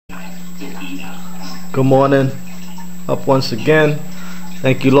Good morning. Up once again.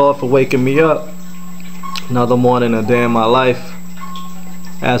 Thank you, Lord, for waking me up. Another morning, a day in my life,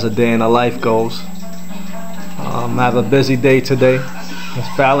 as a day in a life goes. I have a busy day today.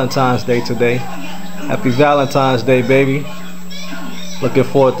 It's Valentine's Day today. Happy Valentine's Day, baby. Looking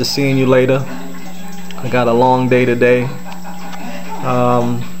forward to seeing you later. I got a long day today,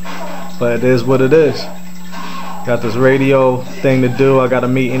 but it is what it is. Got this radio thing to do. I got a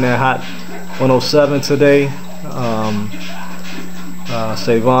meeting at Hot 107 today.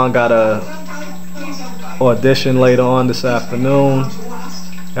 Savon got a audition later on this afternoon.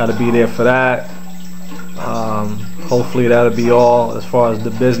 Got to be there for that. Hopefully that'll be all as far as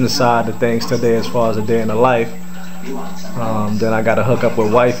the business side of things today, as far as a day in the life. Then I got to hook up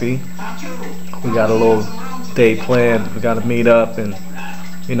with wifey. We got a little day planned. We got to meet up and,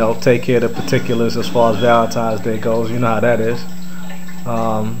 you know, take care of the particulars as far as Valentine's Day goes. You know how that is.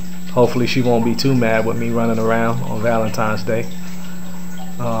 Hopefully she won't be too mad with me running around on Valentine's Day.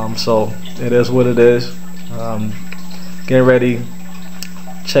 So it is what it is. Getting ready.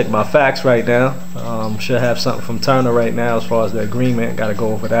 Check my facts right now. Should have something from Turner right now as far as the agreement. Got to go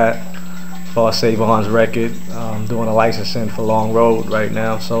over that. As far as Savon's record, doing a licensing for Long Road right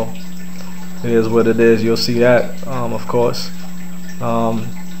now. So it is what it is. You'll see that, of course.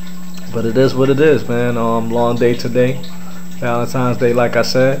 But it is what it is, man. Long day today, Valentine's Day, like I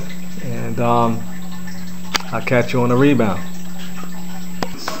said, and I'll catch you on the rebound.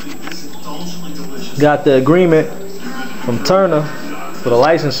 Got the agreement from Turner for the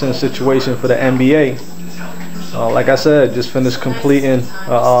licensing situation for the NBA. Like I said, just finished completing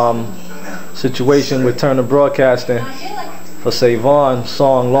a situation with Turner Broadcasting for Savon's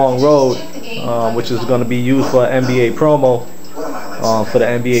song Long Road, which is going to be used for an NBA promo for the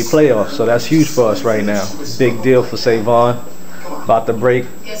NBA playoffs. So that's huge for us right now. Big deal for Savon. About to break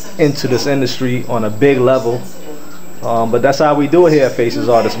into this industry on a big level. But that's how we do it here at Faces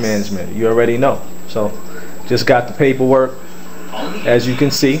Artist Management. You already know. So just got the paperwork, as you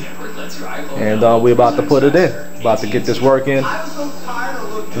can see, and we're about to put it in. About to get this work in.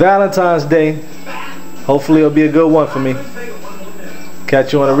 Valentine's Day. Hopefully it'll be a good one for me.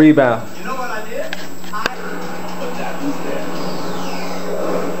 Catch you on a rebound.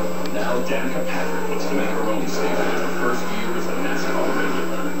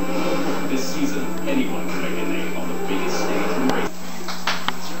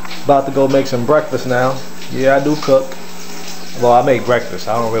 About to go make some breakfast now. Yeah, I do cook. Well, I make breakfast.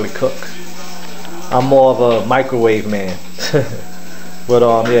 I don't really cook. I'm more of a microwave man. But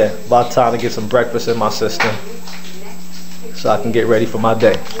yeah, about time to get some breakfast in my system so I can get ready for my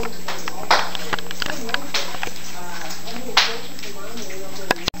day.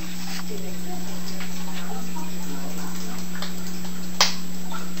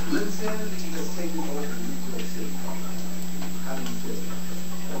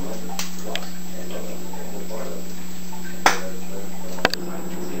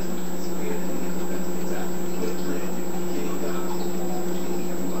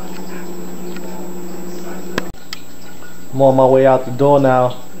 I'm on my way out the door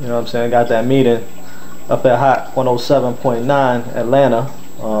now. You know what I'm saying? Got that meeting up at Hot 107.9 Atlanta.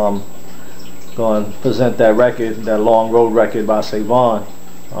 Going to present that record, that Long Road record by Savon,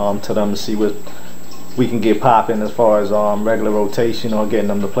 to them to see what we can get popping as far as regular rotation or getting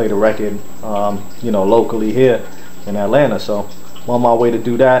them to play the record, you know, locally here in Atlanta. So I'm on my way to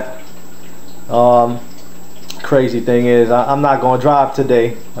do that. Crazy thing is, I'm not going to drive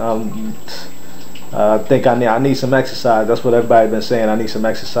today. I think I need some exercise. That's what everybody's been saying. I need some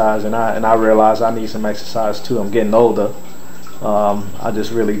exercise, and I realize I need some exercise too. I'm getting older. I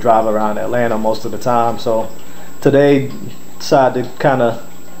just really drive around Atlanta most of the time. So today, decided to kind of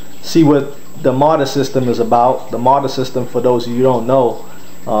see what the MARTA system is about. The MARTA system, for those of you who don't know,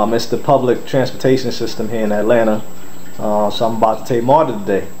 it's the public transportation system here in Atlanta. So I'm about to take MARTA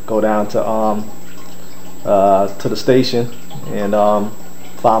today. Go down to the station and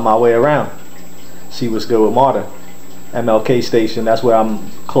find my way around. See what's good with MARTA. MLK station, that's where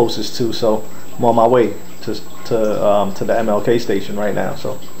I'm closest to, so I'm on my way to the MLK station right now.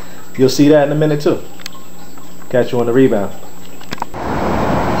 So you'll see that in a minute too. Catch you on the rebound.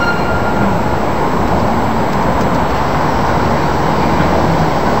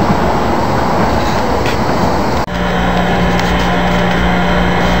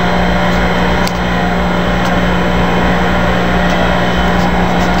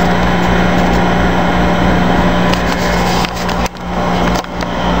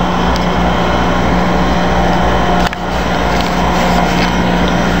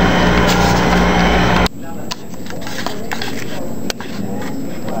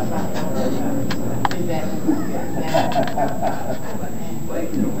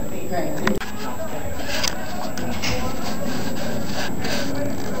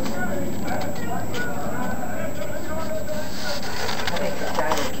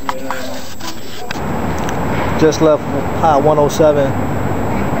 Just left Hot 107,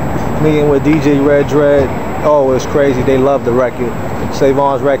 meeting with DJ Red Dread. Oh, it's crazy. They love the record.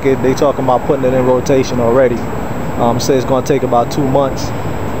 Savon's record, they talking about putting it in rotation already. Say it's gonna take about 2 months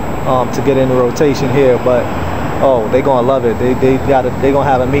to get into rotation here, but oh, they gonna love it. They gonna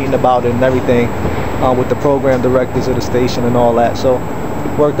have a meeting about it and everything with the program directors of the station and all that. So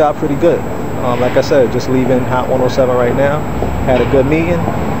worked out pretty good. Like I said, just leaving Hot 107 right now. Had a good meeting.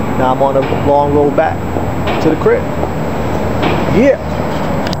 Now I'm on a long road back to the crib. Yeah.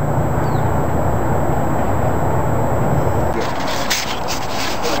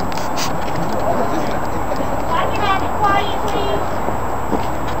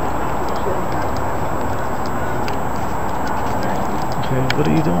 What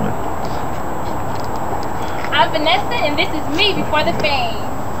are you doing? I'm Vanessa, and this is me before the fame.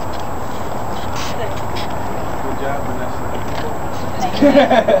 Good job, Vanessa.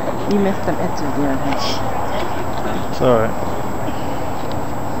 You missed some interview. It's alright.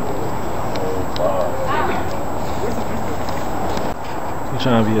 You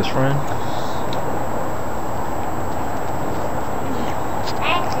trying to be his friend?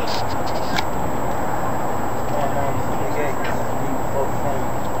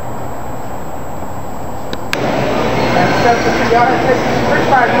 Y'all have taken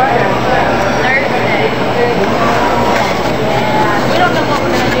Thursday. Yeah, we don't know what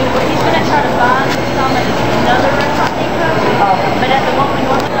we're gonna do, but he's gonna try to buy some at another restaurant he comes. But at the moment,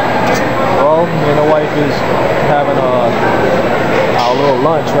 Well, me and the wife is having our little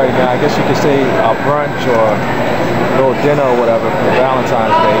lunch right now. I guess you could say a brunch or a little dinner or whatever for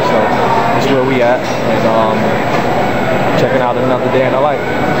Valentine's Day. So that's where we at, and checking out another day in the life.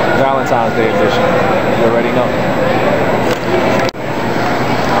 Valentine's Day edition. You already know.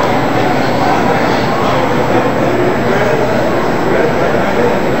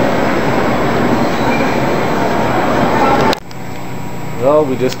 Well,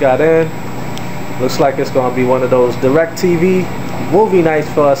 we just got in. Looks like it's gonna be one of those DirecTV movie nights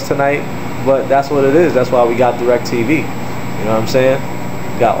for us tonight, but that's what it is. That's why we got DirecTV. You know what I'm saying?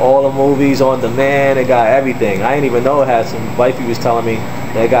 Got all the movies on demand. It got everything. I didn't even know it had some. Wifey was telling me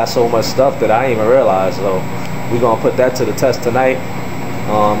they got so much stuff that I didn't even realize. So we're gonna put that to the test tonight.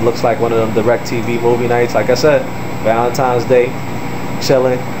 Looks like one of them DirecTV movie nights. Like I said, Valentine's Day,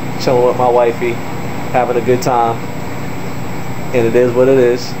 chilling with my wifey, having a good time. And it is what it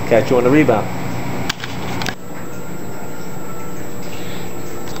is. Catch you on the rebound.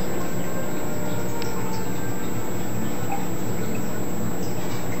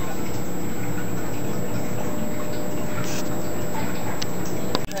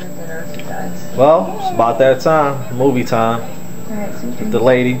 Well, it's about that time. Movie time. With the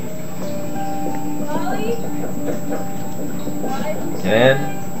lady. And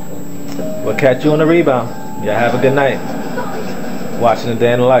we'll catch you on the rebound. Y'all have a good night. Watching a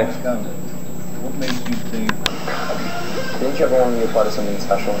day in the life. What makes you think? Didn't you ever want to be a part of something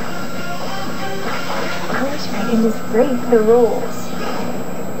special? I wish I could just break the rules.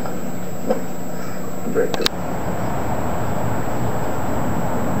 Break the